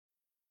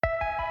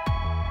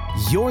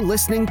You're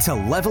listening to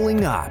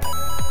Leveling Up,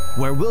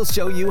 where we'll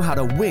show you how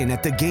to win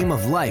at the game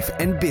of life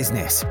and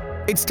business.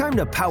 It's time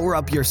to power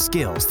up your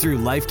skills through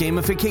life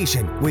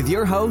gamification with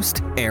your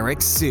host,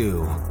 Eric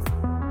Siu.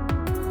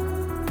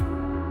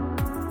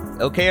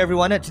 Okay,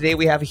 everyone. Today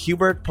we have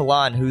Hubert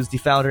Palan, who's the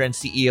founder and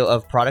CEO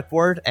of Product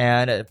Board.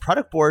 And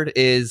Product Board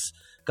is,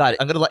 God,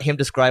 I'm going to let him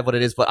describe what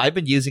it is, but I've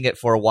been using it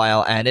for a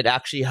while, and it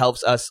actually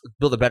helps us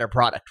build a better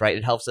product, right?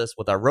 It helps us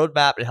with our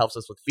roadmap. It helps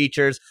us with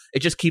features. It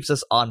just keeps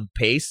us on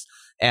pace.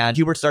 And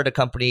Hubert started a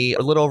company a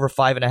little over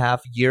 5.5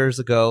 years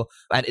ago,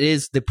 and it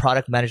is the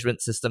product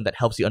management system that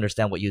helps you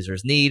understand what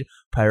users need,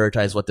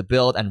 prioritize what to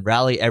build, and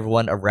rally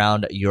everyone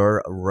around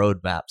your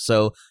roadmap.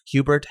 So,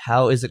 Hubert,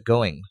 how is it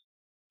going?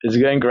 It's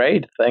going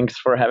great. Thanks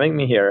for having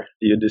me here.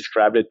 You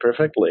described it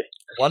perfectly.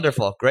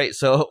 Wonderful. Great.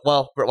 So,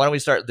 well, why don't we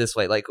start this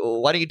way? Why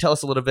don't you tell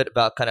us a little bit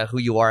about kind of who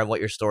you are and what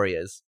your story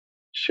is?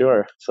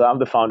 Sure. So I'm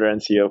the founder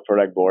and CEO of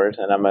Product Board,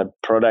 and I'm a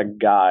product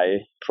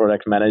guy,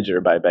 product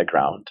manager by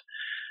background.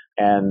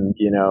 And,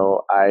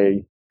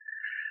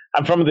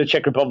 I'm from the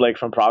Czech Republic,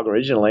 from Prague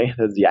originally.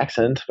 That's the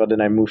accent. But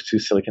then I moved to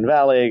Silicon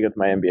Valley, got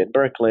my MBA at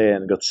Berkeley,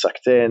 and got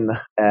sucked in.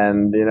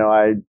 And,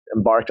 I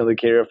embarked on the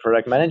career of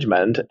product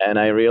management. And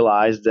I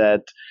realized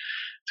that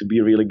to be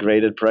really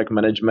great at product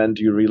management,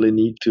 you really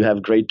need to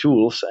have great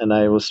tools. And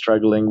I was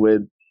struggling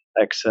with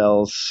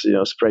Excels,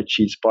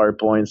 spreadsheets,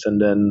 PowerPoints,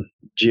 and then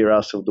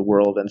Jiras of the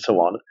world and so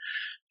on.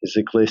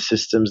 Basically,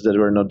 systems that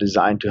were not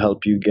designed to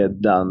help you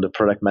get done the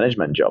product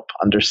management job,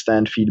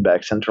 understand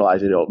feedback,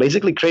 centralize it all.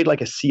 Basically, create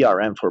like a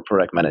CRM for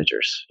product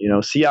managers.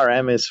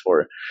 CRM is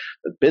for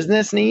the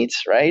business needs,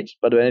 right?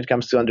 But when it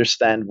comes to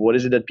understand what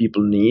is it that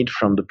people need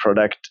from the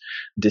product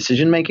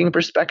decision-making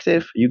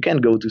perspective, you can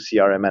go to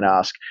CRM and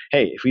ask,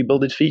 hey, if we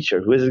build this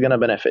feature, who is it going to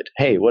benefit?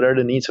 Hey, what are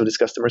the needs of this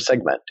customer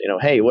segment?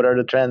 Hey, what are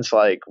the trends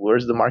like?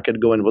 Where's the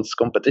market going? What's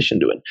competition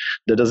doing?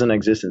 That doesn't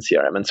exist in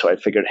CRM. And so I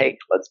figured, hey,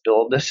 let's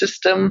build a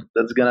system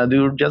that's going to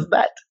do just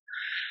that.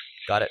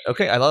 Got it.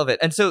 Okay, I love it.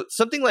 And so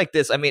something like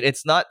this,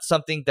 it's not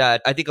something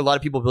that I think a lot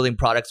of people building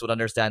products would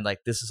understand, like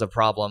this is a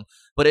problem,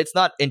 but it's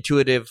not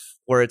intuitive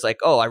where it's like,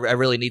 oh, I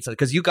really need something.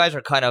 Because you guys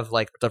are kind of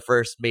like the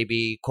first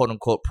maybe quote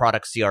unquote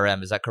product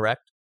CRM. Is that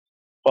correct?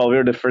 Well,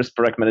 we're the first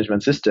product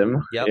management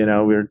system. Yep.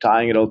 We're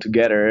tying it all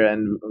together,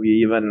 and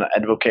we even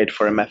advocate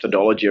for a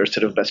methodology or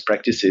set of best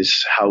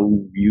practices how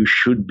you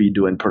should be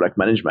doing product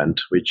management,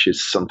 which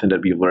is something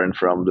that we learned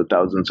from the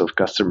thousands of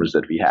customers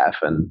that we have,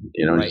 and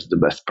Right. Just the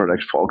best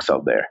product folks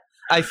out there.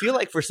 I feel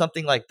like for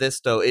something like this,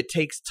 though, it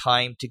takes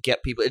time to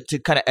get people to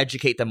kind of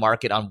educate the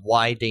market on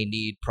why they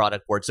need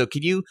Product Board. So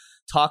can you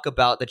talk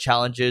about the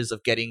challenges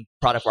of getting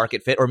product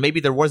market fit, or maybe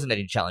there wasn't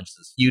any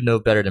challenges? You know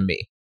better than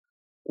me.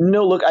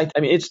 No, look, I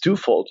mean, it's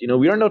twofold.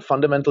 We are not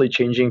fundamentally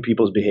changing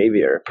people's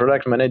behavior.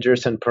 Product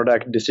managers and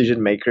product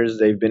decision makers,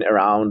 they've been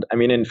around.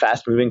 In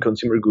fast-moving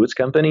consumer goods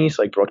companies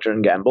like Procter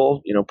 &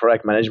 Gamble,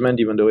 product management,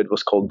 even though it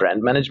was called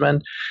brand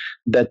management,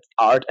 that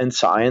art and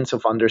science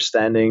of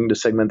understanding the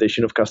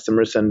segmentation of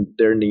customers and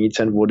their needs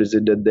and what is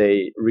it that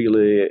they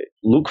really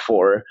look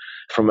for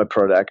from a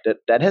product,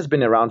 that has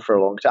been around for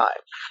a long time.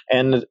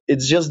 And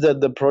it's just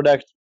that the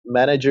product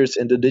managers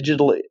in the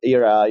digital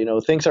era,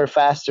 things are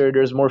faster,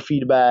 there's more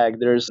feedback,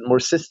 there's more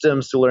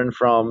systems to learn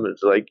from,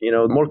 it's like,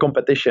 more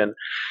competition.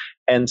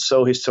 And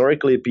so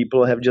historically,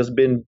 people have just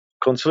been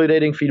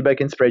consolidating feedback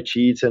in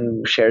spreadsheets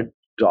and shared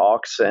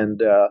docs and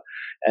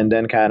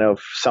then kind of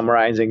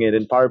summarizing it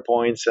in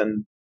PowerPoints.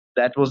 And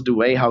that was the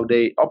way how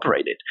they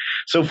operated.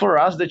 So for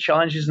us, the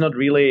challenge is not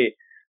really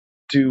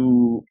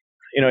to,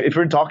 if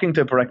we're talking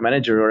to a product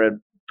manager or a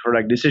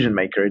product decision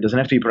maker, it doesn't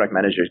have to be a product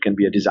manager. It can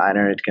be a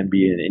designer, it can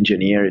be an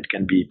engineer, it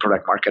can be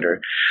product marketer.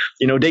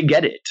 They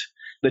get it.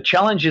 The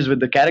challenge is with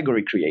the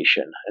category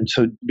creation. And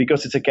so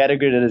because it's a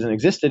category that hasn't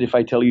existed, if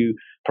I tell you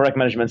product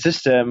management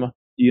system,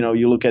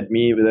 you look at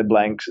me with a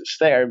blank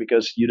stare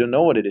because you don't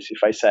know what it is.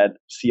 If I said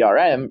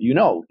CRM, you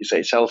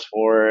say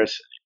Salesforce,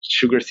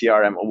 Sugar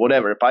CRM, or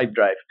whatever,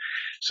 Pipedrive.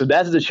 So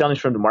that's the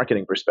challenge from the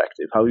marketing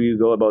perspective. How do you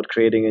go about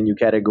creating a new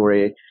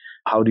category?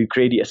 How do you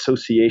create the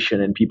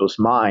association in people's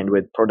mind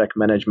with product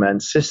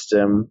management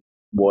system,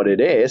 what it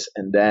is,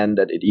 and then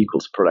that it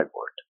equals Product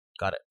Board?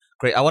 Got it.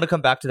 Great. I want to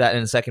come back to that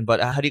in a second,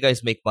 but how do you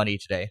guys make money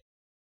today?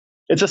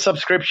 It's a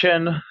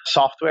subscription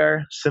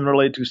software,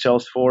 similarly to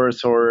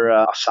Salesforce or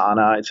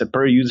Asana. It's a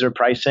per user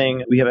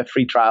pricing. We have a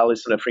free trial,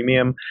 it's not a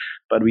freemium,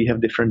 but we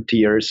have different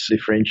tiers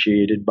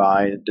differentiated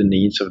by the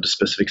needs of the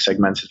specific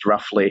segments.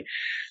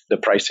 The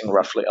pricing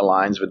roughly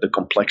aligns with the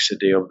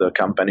complexity of the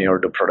company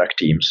or the product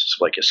teams.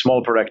 So like a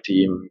small product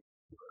team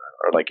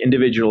or like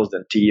individuals,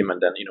 then team,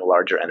 and then,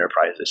 larger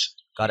enterprises.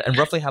 Got it. And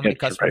roughly how many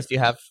customers do you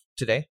have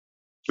today?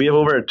 We have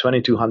over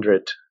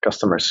 2,200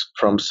 customers,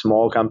 from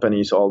small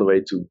companies all the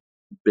way to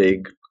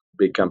big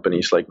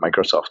companies like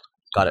Microsoft.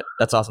 Got it.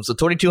 That's awesome. So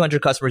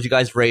 2,200 customers, you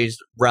guys raised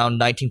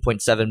around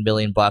 $19.7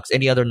 million.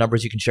 Any other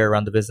numbers you can share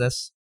around the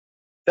business?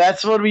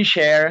 That's what we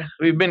share.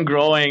 We've been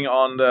growing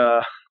on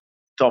the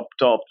top,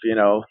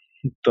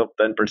 top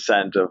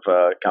 10% of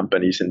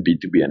companies in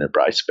B2B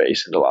enterprise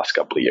space in the last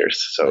couple of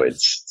years. So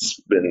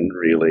it's been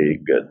really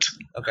good.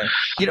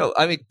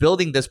 Okay.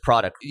 Building this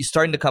product, you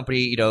starting the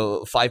company,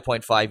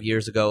 5.5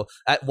 years ago.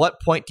 At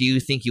what point do you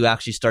think you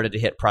actually started to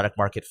hit product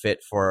market fit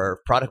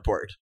for Product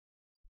Board?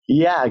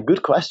 Yeah,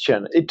 good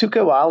question. It took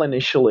a while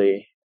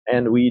initially.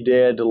 And we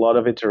did a lot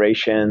of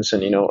iterations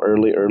and,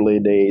 early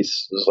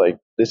days. It was like,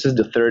 this is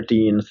the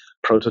 13th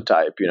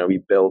prototype.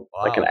 We built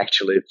like an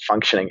actually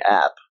functioning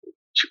app.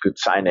 You could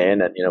sign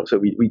in and, so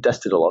we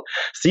tested a lot.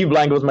 Steve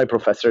Blank was my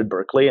professor at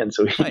Berkeley. And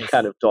so he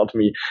kind of taught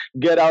me,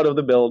 get out of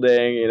the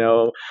building,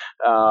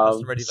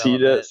 see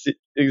the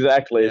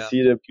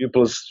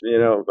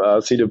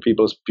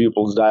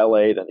pupils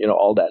dilate and,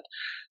 all that.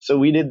 So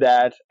we did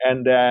that.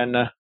 And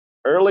then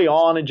early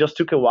on, it just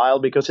took a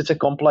while because it's a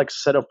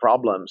complex set of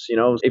problems.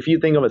 If you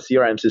think of a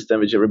CRM system,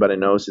 which everybody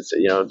knows, it's,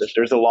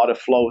 there's a lot of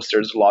flows,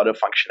 there's a lot of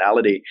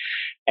functionality.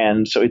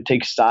 And so it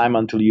takes time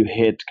until you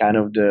hit kind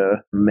of the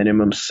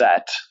minimum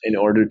set in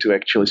order to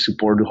actually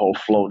support the whole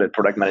flow that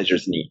product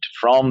managers need,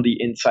 from the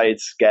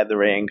insights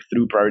gathering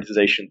through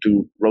prioritization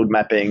to road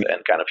mapping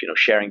and kind of,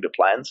 sharing the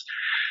plans.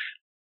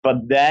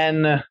 But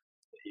then,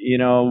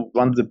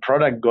 once the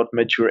product got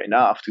mature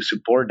enough to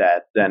support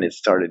that, then it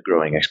started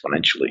growing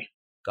exponentially.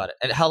 Got it.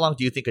 And how long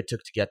do you think it took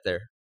to get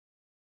there?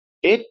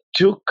 It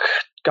took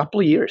a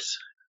couple of years.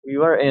 We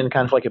were in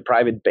kind of like a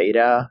private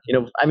beta.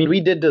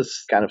 We did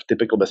this kind of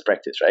typical best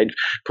practice, right?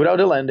 Put out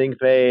a landing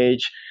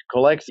page,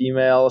 collect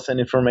emails and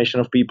information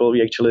of people.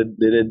 We actually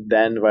did it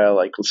then while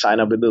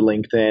sign up with the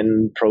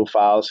LinkedIn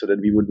profile so that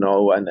we would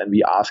know, and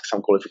we ask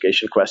some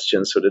qualification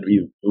questions so that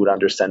we would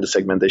understand the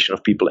segmentation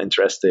of people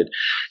interested.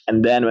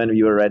 And then when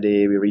we were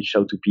ready, we reached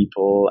out to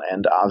people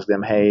and asked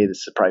them, hey, this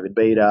is a private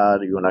beta.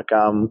 Do you want to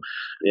come,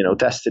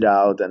 test it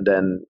out? And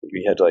then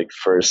we had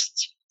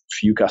first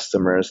few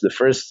customers.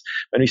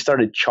 When we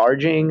started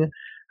charging,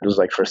 it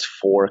was first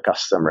 4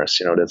 customers.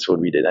 That's what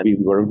we did. And we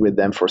worked with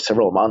them for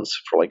several months,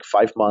 for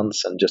 5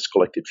 months, and just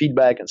collected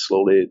feedback and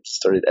slowly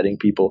started adding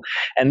people.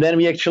 And then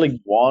we actually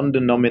won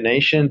the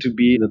nomination to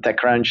be in the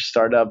TechCrunch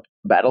Startup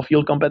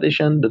Battlefield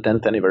competition, the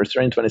 10th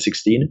anniversary in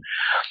 2016.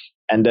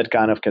 And that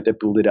kind of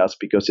catapulted us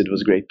because it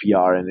was great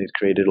PR and it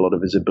created a lot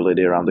of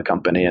visibility around the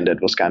company. And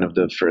that was kind of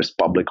the first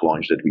public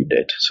launch that we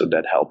did. So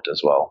that helped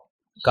as well.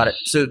 Got it.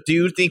 So do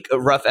you think, a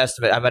rough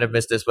estimate, I might have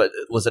missed this, but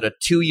was it a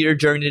 2-year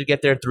journey to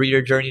get there,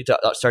 3-year journey to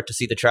start to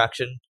see the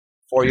traction,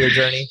 4-year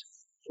journey?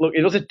 Look,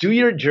 it was a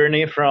 2-year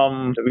journey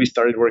from we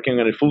started working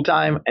on it full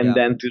time and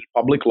then to the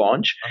public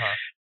launch.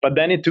 But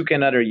then it took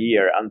another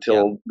year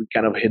until we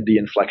kind of hit the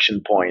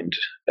inflection point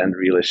and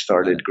really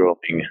started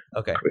growing.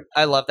 Okay. Quick.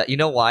 I love that. You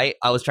know why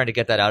I was trying to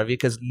get that out of you?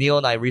 Because Neil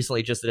and I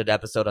recently just did an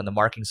episode on the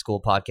Marketing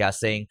School podcast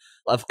saying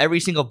of every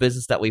single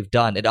business that we've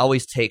done, it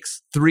always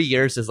takes 3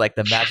 years is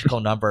the magical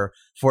number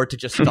for it to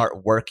just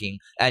start working.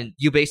 And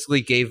you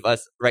basically gave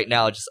us right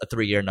now just a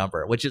 3-year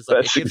number, which is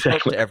it gives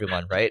hope to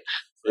everyone, right?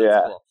 So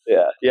cool.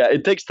 Yeah.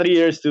 It takes 3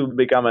 years to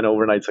become an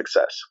overnight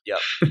success.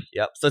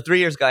 Yep. So 3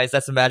 years, guys,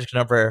 that's the magic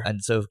number.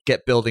 And so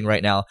get building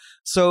right now.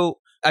 So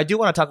I do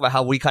want to talk about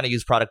how we kind of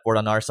use Product Board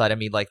on our side.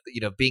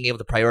 Being able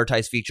to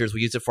prioritize features.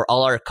 We use it for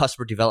all our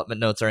customer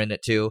development notes are in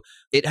it too.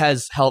 It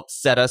has helped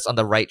set us on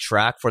the right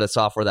track for the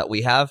software that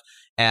we have.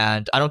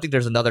 And I don't think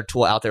there's another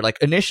tool out there.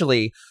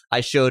 Initially, I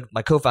showed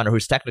my co-founder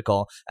who's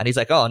technical, and he's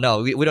like, oh,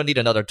 no, we don't need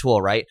another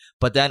tool, right?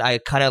 But then I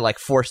kind of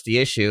forced the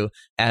issue,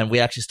 and we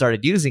actually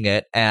started using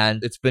it, and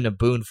it's been a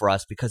boon for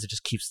us because it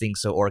just keeps things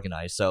so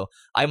organized. So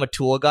I'm a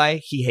tool guy.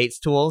 He hates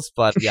tools,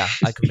 but yeah,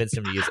 I convinced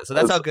him to use it. So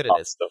that's how good it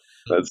is.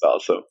 That's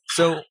awesome.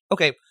 So,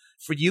 okay.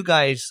 For you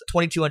guys,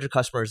 2,200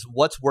 customers,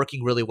 what's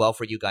working really well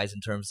for you guys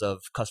in terms of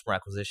customer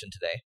acquisition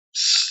today?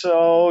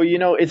 So,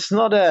 it's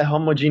not a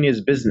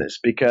homogeneous business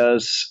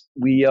because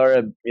we are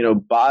a,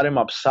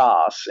 bottom-up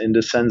SaaS in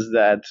the sense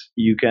that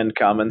you can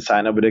come and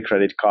sign up with a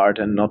credit card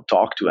and not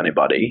talk to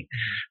anybody.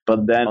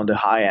 But then on the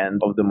high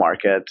end of the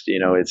market,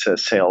 it's a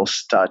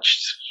sales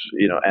touched,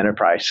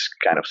 enterprise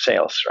kind of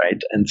sales, right?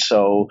 And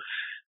so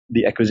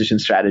the acquisition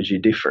strategy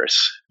differs.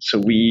 So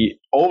we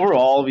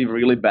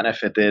really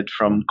benefited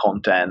from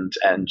content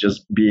and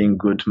just being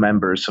good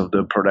members of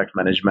the product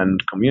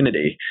management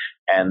community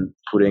and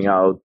putting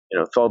out,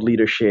 thought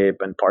leadership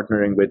and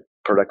partnering with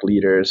product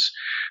leaders.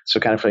 So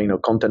kind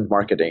of, content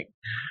marketing.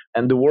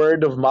 And the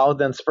word of mouth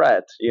then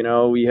spread.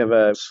 We have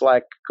a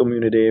Slack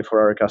community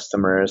for our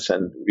customers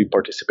and we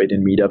participate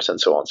in meetups and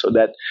so on. So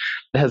that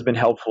has been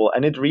helpful.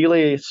 And it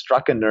really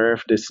struck a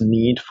nerve, this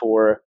need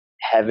for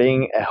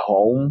having a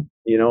home,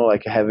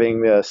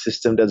 having a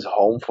system that's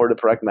home for the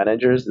product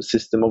managers, the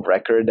system of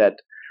record that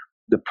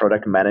the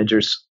product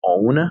managers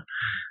own.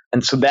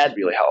 And so that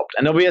really helped.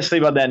 And obviously,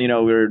 but then,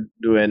 we're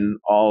doing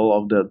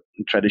all of the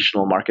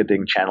traditional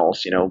marketing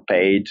channels,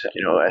 paid,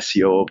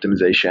 SEO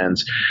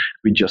optimizations.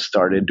 We just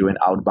started doing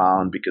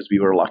outbound because we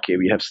were lucky.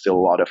 We have still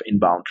a lot of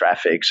inbound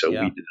traffic. So we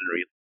didn't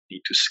really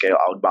need to scale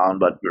outbound,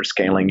 but we're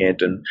scaling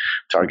it and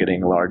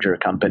targeting larger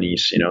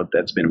companies.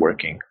 That's been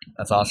working.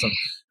 That's awesome.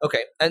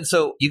 Okay. And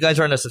so you guys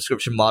are in a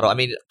subscription model. I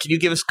mean, can you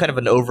give us kind of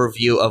an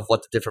overview of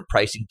what the different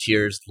pricing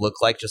tiers look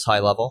like, just high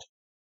level?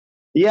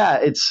 Yeah,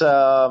 it's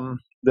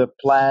the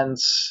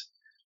plans.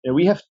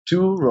 We have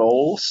two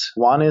roles.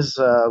 One is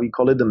we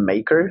call it the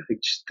maker,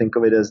 which think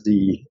of it as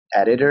the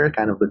editor,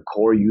 kind of the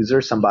core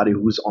user, somebody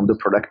who's on the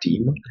product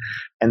team.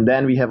 And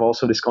then we have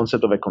also this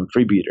concept of a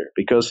contributor,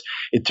 because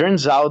it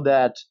turns out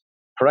that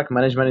product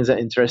management is an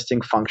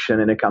interesting function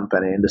in a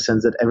company in the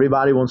sense that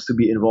everybody wants to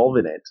be involved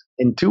in it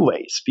in two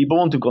ways. People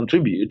want to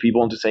contribute.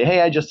 People want to say,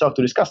 hey, I just talked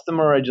to this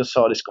customer, I just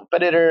saw this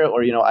competitor,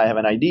 or, I have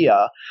an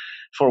idea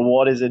for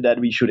what is it that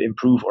we should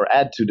improve or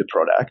add to the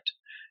product.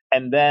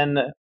 And then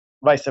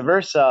vice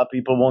versa,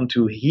 people want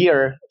to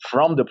hear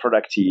from the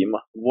product team,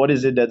 what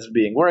is it that's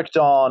being worked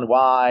on,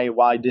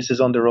 why this is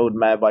on the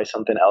roadmap, why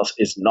something else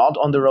is not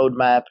on the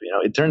roadmap.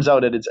 It turns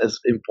out that it's as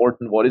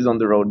important what is on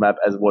the roadmap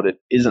as what it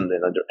isn't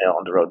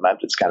on the roadmap.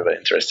 It's kind of an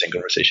interesting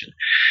conversation.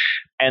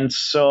 And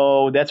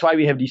so that's why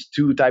we have these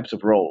two types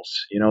of roles,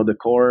 the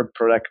core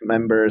product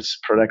members,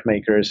 product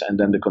makers, and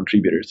then the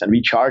contributors. And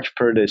we charge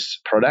per this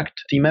product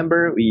team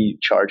member. We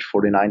charge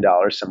 $49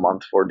 a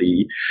month for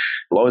the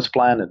lowest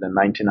plan, and then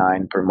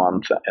 $99 per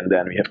month. And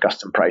then we have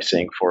custom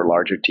pricing for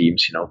larger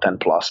teams, 10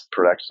 plus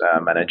product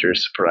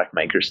managers, product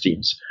makers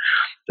teams.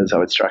 That's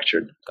how it's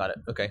structured. Got it.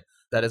 Okay.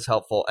 That is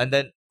helpful. And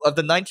then of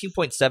the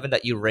 19.7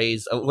 that you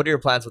raised, what are your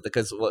plans with it?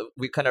 Because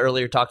we kind of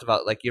earlier talked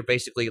about, like, you're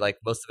basically like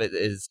most of it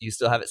is you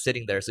still have it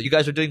sitting there. So you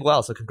guys are doing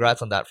well. So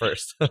congrats on that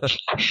first.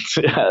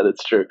 Yeah,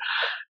 that's true.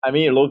 I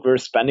mean, look, we're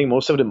spending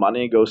most of the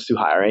money goes to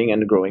hiring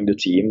and growing the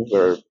team.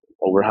 We're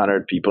over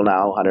 100 people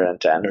now,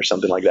 110 or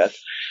something like that.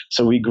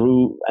 So we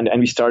grew and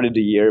we started the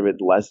year with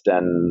less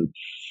than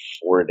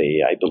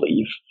 40, I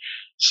believe.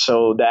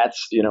 So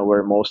that's,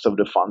 where most of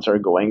the funds are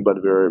going, but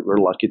we're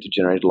lucky to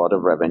generate a lot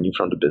of revenue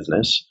from the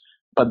business.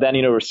 But then,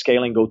 we're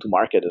scaling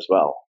go-to-market as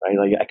well, right?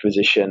 Like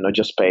acquisition, not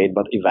just paid,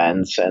 but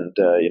events and,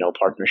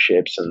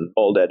 partnerships and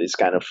all that is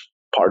kind of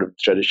part of the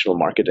traditional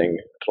marketing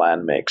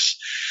plan mix.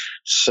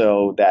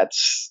 So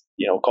that's,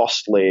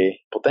 costly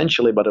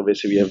potentially, but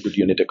obviously we have good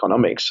unit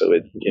economics. So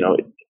it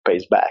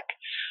pays back.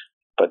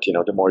 But,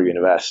 the more you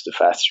invest, the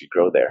faster you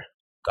grow there.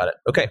 Got it.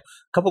 Okay. A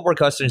couple more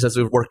questions as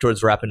we work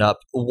towards wrapping up.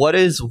 What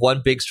is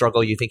one big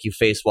struggle you think you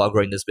faced while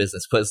growing this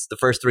business? Because the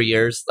first 3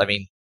 years, I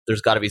mean,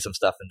 there's got to be some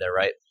stuff in there,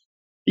 right?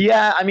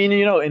 Yeah, I mean,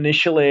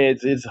 initially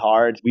it's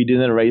hard. We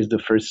didn't raise the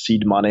first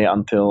seed money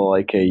until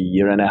like a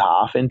year and a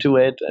half into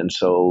it. And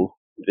so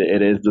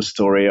it is the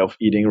story of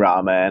eating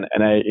ramen.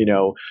 And I,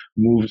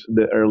 moved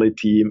the early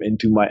team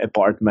into my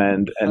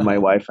apartment, and my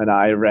wife and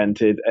I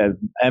rented an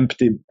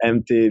empty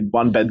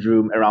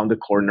 1-bedroom around the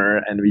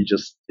corner. And we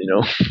just,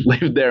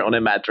 lived there on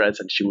a mattress,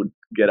 and she would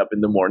get up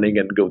in the morning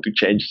and go to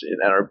change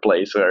in our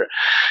place where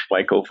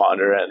my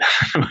co-founder and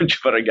a bunch of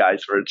other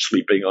guys were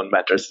sleeping on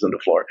mattresses on the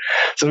floor.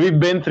 So we've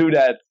been through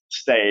that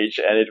stage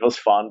and it was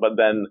fun. But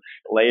then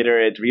later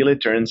it really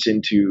turns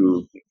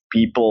into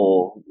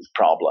people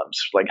problems.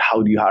 Like,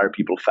 how do you hire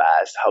people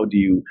fast? How do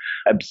you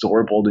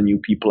absorb all the new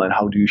people? And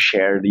how do you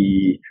share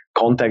the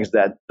context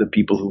that the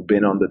people who've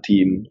been on the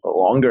team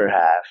longer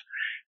have?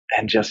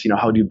 And just,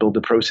 how do you build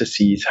the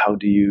processes?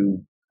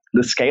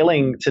 The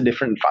scaling, it's a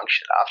different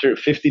function. After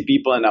 50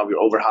 people and now we're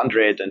over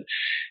 100, and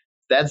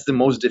that's the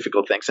most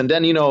difficult things. And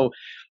then, you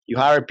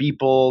hire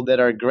people that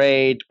are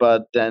great,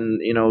 but then,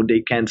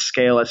 they can't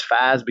scale as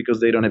fast because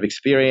they don't have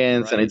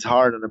experience, right. And it's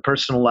hard on a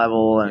personal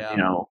level. And,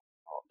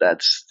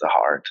 that's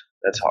hard.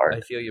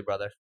 I feel you,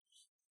 brother.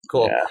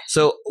 Cool. Yeah.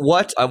 So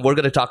what we're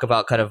going to talk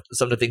about kind of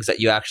some of the things that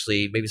you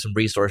actually, maybe some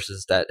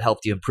resources that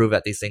helped you improve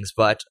at these things.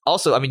 But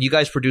also, I mean, you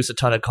guys produce a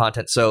ton of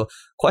content. So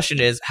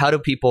question is, how do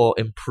people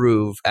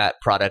improve at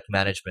product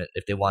management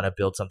if they want to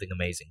build something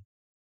amazing?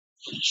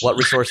 What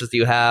resources do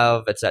you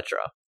have, etc.?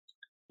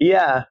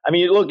 Yeah. I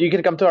mean, look, you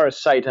can come to our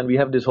site and we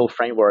have this whole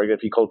framework that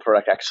we call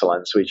product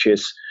excellence, which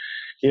is,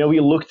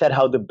 we looked at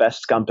how the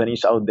best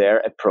companies out there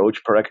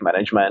approach product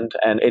management,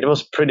 and it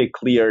was pretty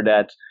clear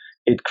that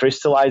it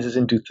crystallizes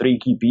into 3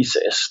 key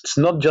pieces. It's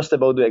not just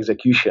about the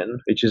execution,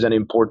 which is an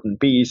important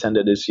piece, and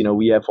that is,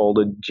 we have all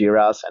the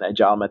JIRAs and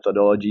agile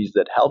methodologies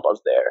that help us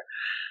there.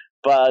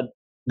 But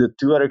the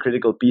 2 other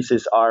critical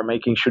pieces are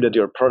making sure that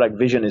your product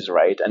vision is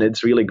right, and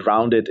it's really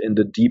grounded in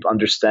the deep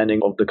understanding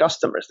of the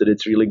customers, that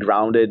it's really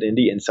grounded in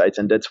the insights.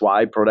 And that's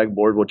why Product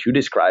Board, what you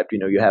described,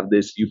 you have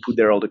this, you put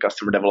there all the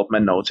customer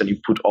development notes and you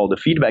put all the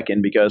feedback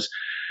in, because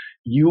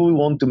you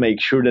want to make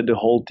sure that the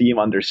whole team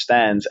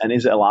understands and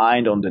is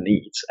aligned on the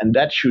needs. And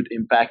that should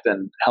impact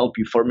and help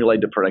you formulate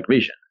the product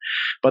vision.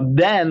 But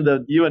then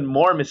the even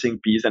more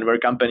missing piece, and where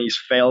companies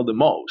fail the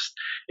most,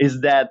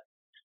 is that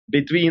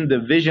between the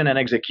vision and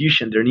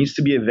execution, there needs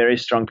to be a very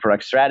strong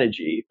product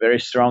strategy, very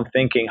strong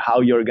thinking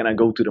how you're going to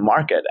go to the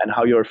market and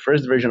how your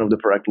first version of the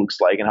product looks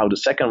like and how the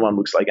second one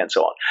looks like and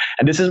so on.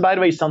 And this is, by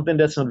the way, something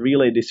that's not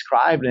really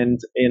described in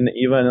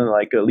even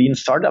like a lean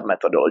startup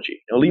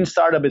methodology. Lean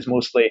startup is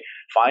mostly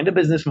find a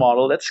business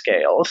model that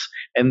scales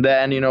and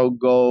then,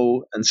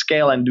 go and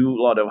scale and do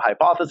a lot of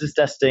hypothesis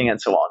testing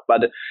and so on.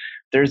 But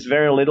there's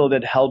very little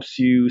that helps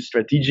you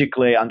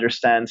strategically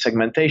understand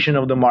segmentation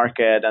of the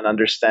market and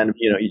understand,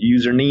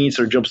 user needs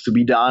or jobs to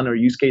be done or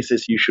use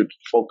cases you should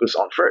focus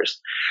on first.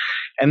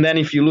 And then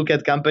if you look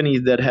at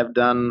companies that have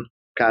done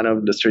kind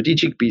of the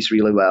strategic piece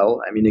really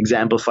well, I mean,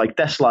 examples like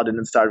Tesla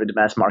didn't start with a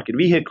mass market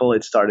vehicle.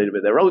 It started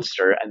with a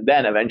Roadster and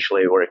then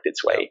eventually worked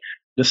its way.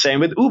 The same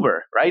with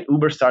Uber, right?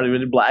 Uber started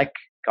with black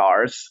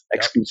cars,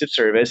 exclusive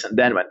service, and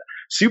then went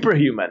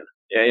superhuman,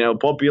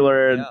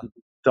 popular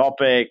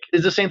topic.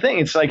 It's the same thing.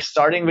 It's like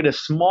starting with a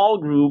small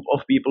group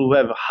of people who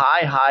have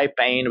high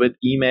pain with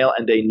email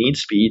and they need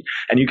speed,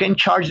 and you can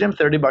charge them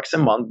 $30 a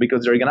month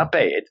because they're going to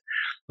pay it.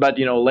 But,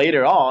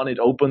 later on, it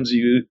opens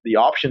you the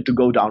option to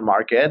go down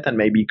market and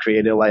maybe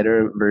create a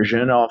lighter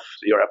version of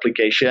your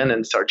application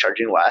and start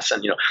charging less.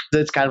 And,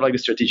 that's kind of like the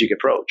strategic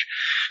approach.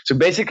 So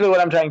basically what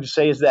I'm trying to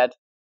say is that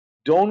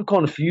don't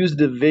confuse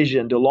the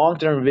vision, the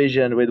long-term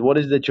vision, with what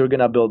is that you're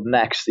going to build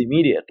next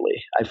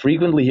immediately. I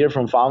frequently hear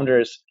from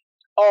founders,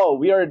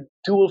 we are a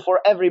tool for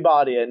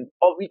everybody and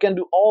we can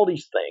do all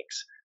these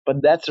things.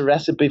 But that's a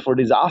recipe for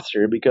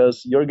disaster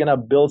because you're going to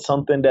build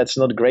something that's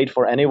not great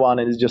for anyone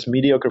and is just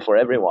mediocre for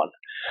everyone.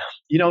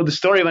 The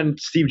story when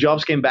Steve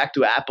Jobs came back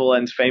to Apple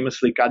and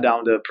famously cut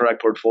down the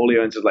product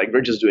portfolio and said, like,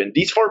 we're just doing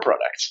these 4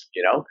 products,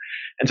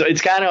 And so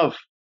it's kind of,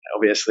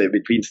 obviously,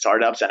 between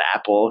startups and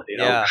Apple,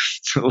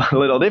 it's a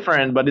little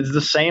different, but it's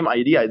the same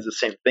idea. It's the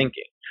same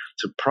thinking.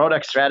 So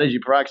product strategy.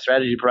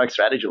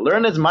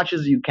 Learn as much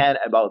as you can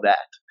about that.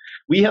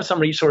 We have some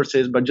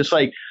resources, but just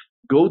like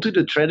go to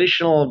the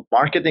traditional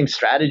marketing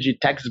strategy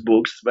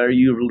textbooks where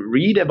you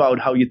read about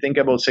how you think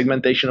about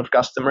segmentation of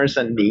customers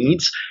and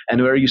needs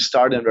and where you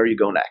start and where you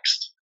go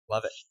next.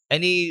 Love it.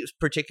 Any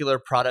particular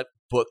product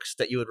books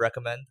that you would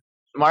recommend?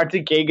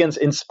 Marty Kagan's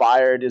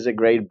Inspired is a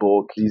great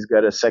book. He's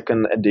got a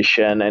second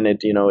edition and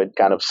it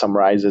kind of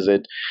summarizes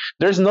it.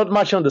 There's not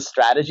much on the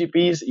strategy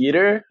piece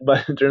either,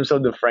 but in terms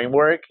of the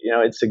framework,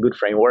 it's a good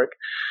framework.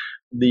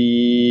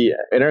 The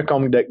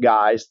Intercom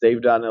guys,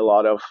 they've done a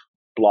lot of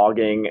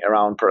blogging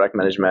around product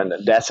management.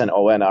 Des and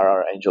Owen are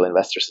our angel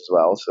investors as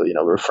well. So,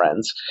 we're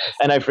friends.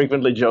 And I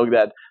frequently joke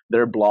that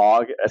their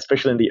blog,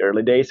 especially in the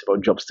early days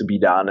about jobs to be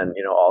done and,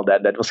 all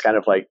that was kind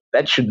of like,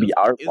 that should be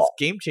our blog.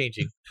 It's game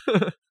changing.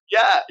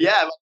 Yeah.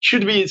 It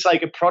should be. It's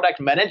like a product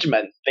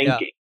management thinking.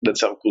 Yeah. That's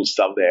some cool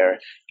stuff there.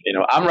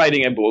 I'm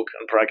writing a book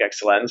on product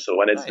excellence. So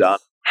when it's done,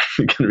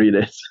 you can read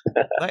it.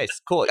 Nice.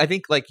 Cool. I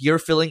think like you're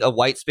filling a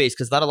white space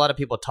because not a lot of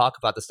people talk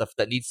about the stuff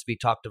that needs to be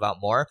talked about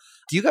more.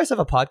 Do you guys have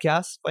a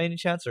podcast by any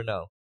chance or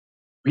no?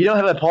 We don't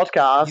have a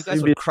podcast. You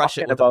guys would crush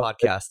it with a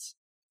podcast.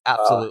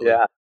 Absolutely.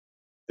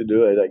 To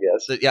do it, I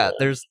guess. So,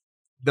 there's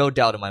no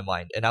doubt in my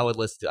mind. And I would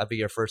listen I'd be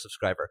your first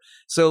subscriber.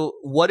 So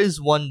what is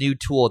one new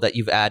tool that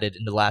you've added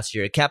in the last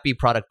year? It can't be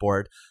Product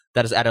Board.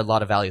 That has added a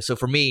lot of value. So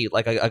for me,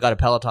 like I got a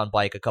Peloton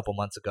bike a couple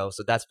months ago.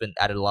 So that's been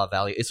added a lot of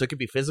value. So it could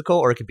be physical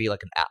or it could be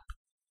like an app.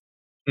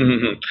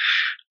 Mm-hmm.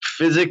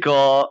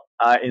 Physical,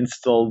 I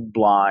installed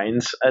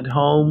blinds at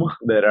home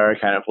that are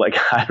kind of like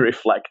high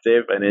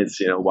reflective and it's,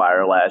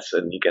 wireless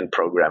and you can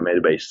program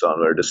it based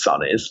on where the sun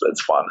is.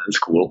 That's fun. It's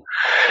cool.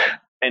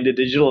 And the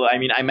digital,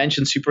 I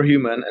mentioned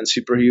Superhuman, and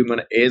Superhuman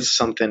is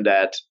something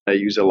that I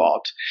use a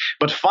lot.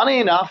 But funny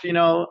enough,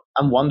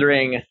 I'm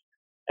wondering, and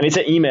it's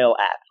an email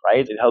app,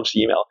 right? It helps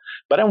email.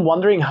 But I'm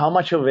wondering how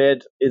much of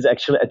it is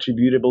actually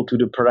attributable to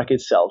the product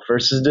itself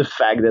versus the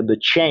fact that the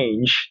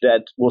change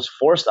that was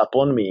forced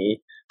upon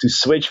me to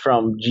switch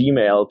from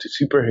Gmail to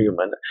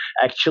Superhuman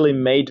actually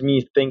made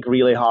me think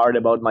really hard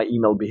about my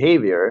email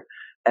behavior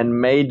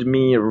and made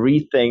me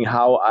rethink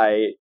how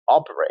I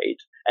operate.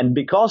 And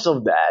because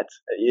of that,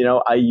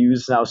 I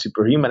use now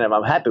Superhuman and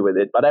I'm happy with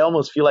it. But I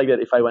almost feel like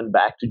that if I went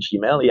back to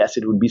Gmail, yes,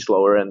 it would be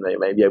slower and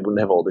maybe I wouldn't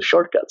have all the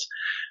shortcuts.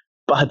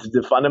 But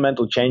the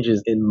fundamental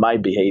changes in my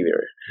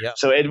behavior. Yeah.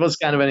 So it was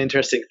kind of an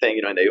interesting thing,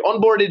 and they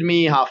onboarded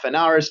me, half an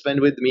hour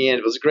spent with me, and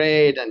it was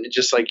great. And it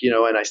just like,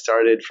 and I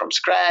started from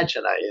scratch,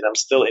 and I'm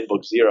still in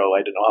book 0.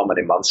 I don't know how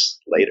many months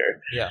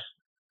later. Yeah.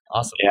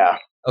 Awesome. Yeah.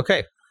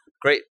 Okay,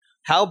 great.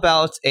 How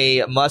about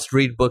a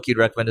must-read book you'd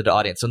recommend to the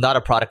audience? So not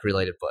a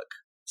product-related book.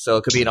 So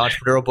it could be an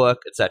entrepreneurial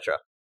book, etc.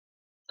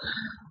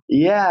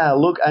 Yeah,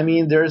 look,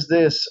 there's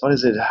this, what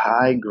is it,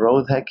 High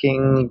Growth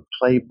Hacking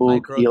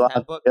Playbook.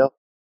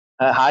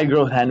 High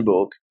Growth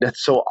Handbook.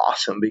 That's so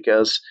awesome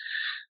because,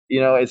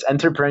 it's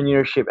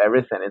entrepreneurship,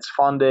 everything. It's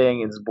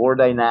funding, it's board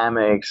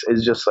dynamics.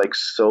 It's just like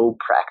so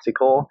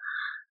practical.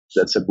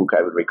 That's a book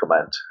I would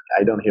recommend.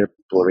 I don't hear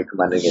people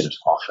recommending it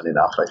often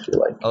enough, I feel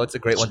like. Oh, it's a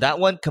great one. That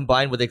one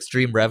combined with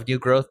extreme revenue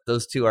growth,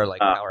 those two are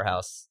like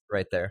powerhouse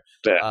right there.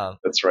 Yeah,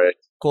 that's right.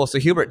 Cool. So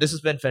Hubert, this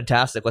has been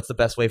fantastic. What's the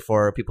best way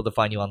for people to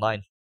find you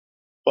online?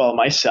 Well,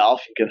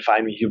 myself, you can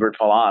find me Hubert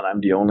Palan.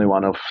 I'm the only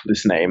one of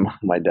this name.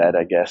 My dad,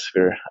 I guess.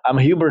 I'm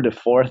Hubert the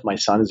fourth. My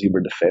son is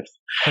Hubert the fifth.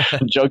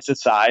 Jokes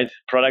aside,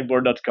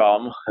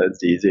 productboard.com. That's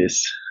the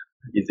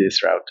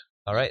easiest route.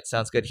 All right.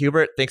 Sounds good.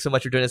 Hubert, thanks so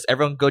much for doing this.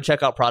 Everyone go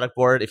check out Product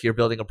Board. If you're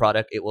building a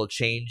product, it will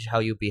change how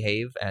you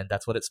behave. And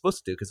that's what it's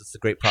supposed to do because it's a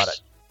great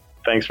product.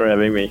 Thanks for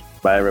having me.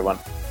 Bye, everyone.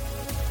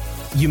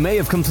 You may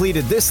have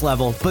completed this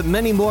level, but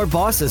many more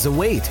bosses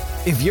await.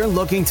 If you're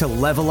looking to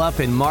level up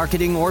in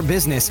marketing or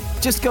business,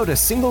 just go to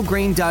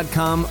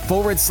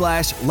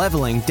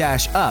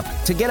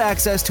singlegrain.com/leveling-up to get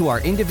access to our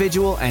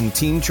individual and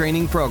team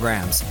training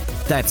programs.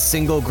 That's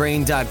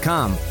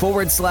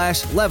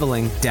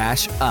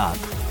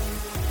singlegrain.com/leveling-up.